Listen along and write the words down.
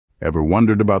Ever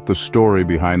wondered about the story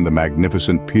behind the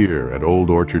magnificent pier at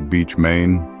Old Orchard Beach,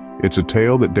 Maine? It's a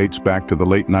tale that dates back to the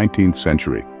late 19th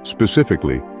century,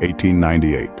 specifically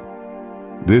 1898.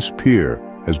 This pier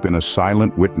has been a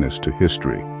silent witness to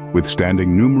history,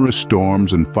 withstanding numerous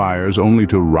storms and fires only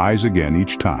to rise again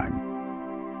each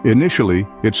time. Initially,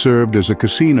 it served as a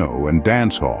casino and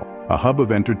dance hall, a hub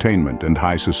of entertainment and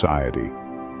high society.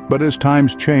 But as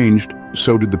times changed,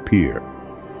 so did the pier.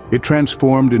 It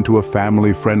transformed into a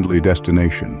family-friendly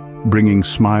destination, bringing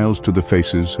smiles to the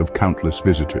faces of countless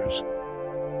visitors.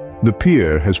 The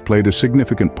pier has played a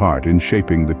significant part in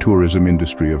shaping the tourism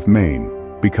industry of Maine,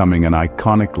 becoming an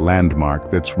iconic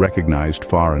landmark that's recognized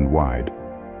far and wide.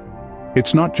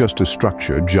 It's not just a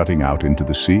structure jutting out into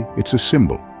the sea, it's a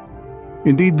symbol.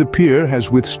 Indeed, the pier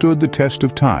has withstood the test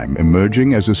of time,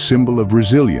 emerging as a symbol of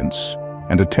resilience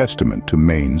and a testament to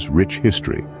Maine's rich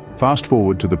history. Fast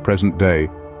forward to the present day,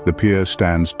 the pier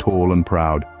stands tall and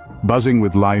proud, buzzing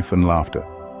with life and laughter.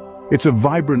 It's a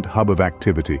vibrant hub of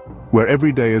activity, where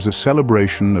every day is a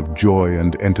celebration of joy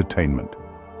and entertainment.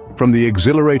 From the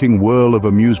exhilarating whirl of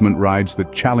amusement rides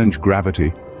that challenge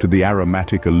gravity to the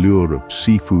aromatic allure of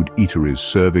seafood eateries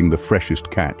serving the freshest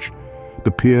catch,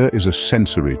 the pier is a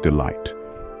sensory delight.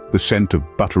 The scent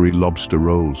of buttery lobster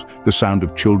rolls, the sound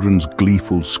of children's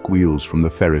gleeful squeals from the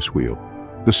Ferris wheel,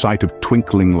 the sight of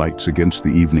twinkling lights against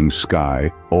the evening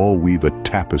sky, all weave a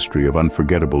tapestry of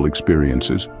unforgettable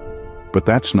experiences. But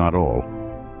that's not all.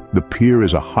 The pier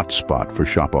is a hotspot for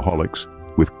shopaholics,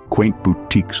 with quaint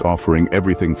boutiques offering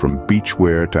everything from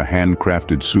beachwear to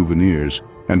handcrafted souvenirs,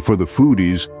 and for the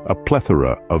foodies, a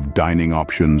plethora of dining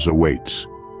options awaits.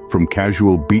 From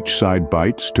casual beachside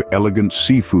bites to elegant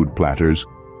seafood platters,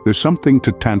 there's something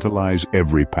to tantalize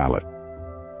every palate.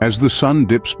 As the sun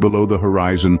dips below the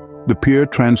horizon, the pier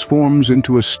transforms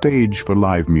into a stage for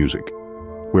live music,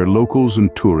 where locals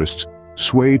and tourists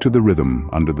sway to the rhythm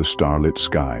under the starlit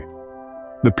sky.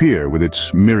 The pier, with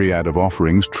its myriad of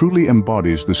offerings, truly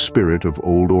embodies the spirit of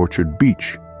Old Orchard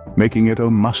Beach, making it a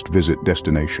must-visit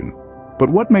destination. But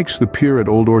what makes the pier at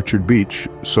Old Orchard Beach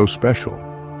so special?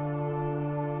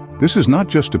 This is not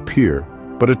just a pier,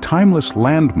 but a timeless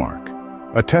landmark,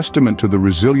 a testament to the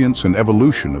resilience and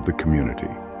evolution of the community.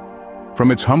 From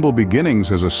its humble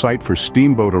beginnings as a site for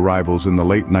steamboat arrivals in the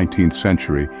late 19th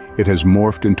century, it has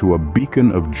morphed into a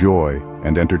beacon of joy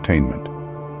and entertainment.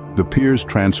 The pier's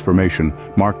transformation,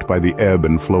 marked by the ebb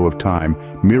and flow of time,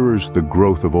 mirrors the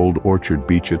growth of Old Orchard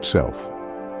Beach itself.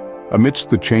 Amidst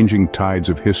the changing tides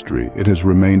of history, it has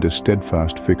remained a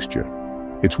steadfast fixture,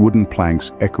 its wooden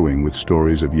planks echoing with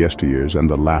stories of yesteryears and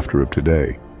the laughter of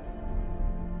today.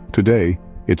 Today,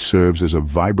 it serves as a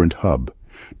vibrant hub,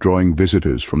 drawing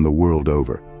visitors from the world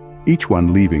over, each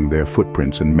one leaving their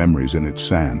footprints and memories in its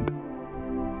sand.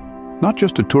 Not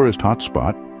just a tourist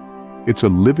hotspot, it's a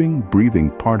living, breathing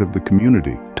part of the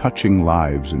community, touching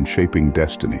lives and shaping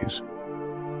destinies.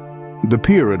 The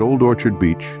pier at Old Orchard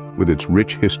Beach, with its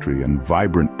rich history and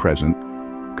vibrant present,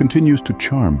 continues to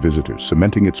charm visitors,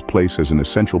 cementing its place as an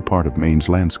essential part of Maine's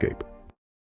landscape.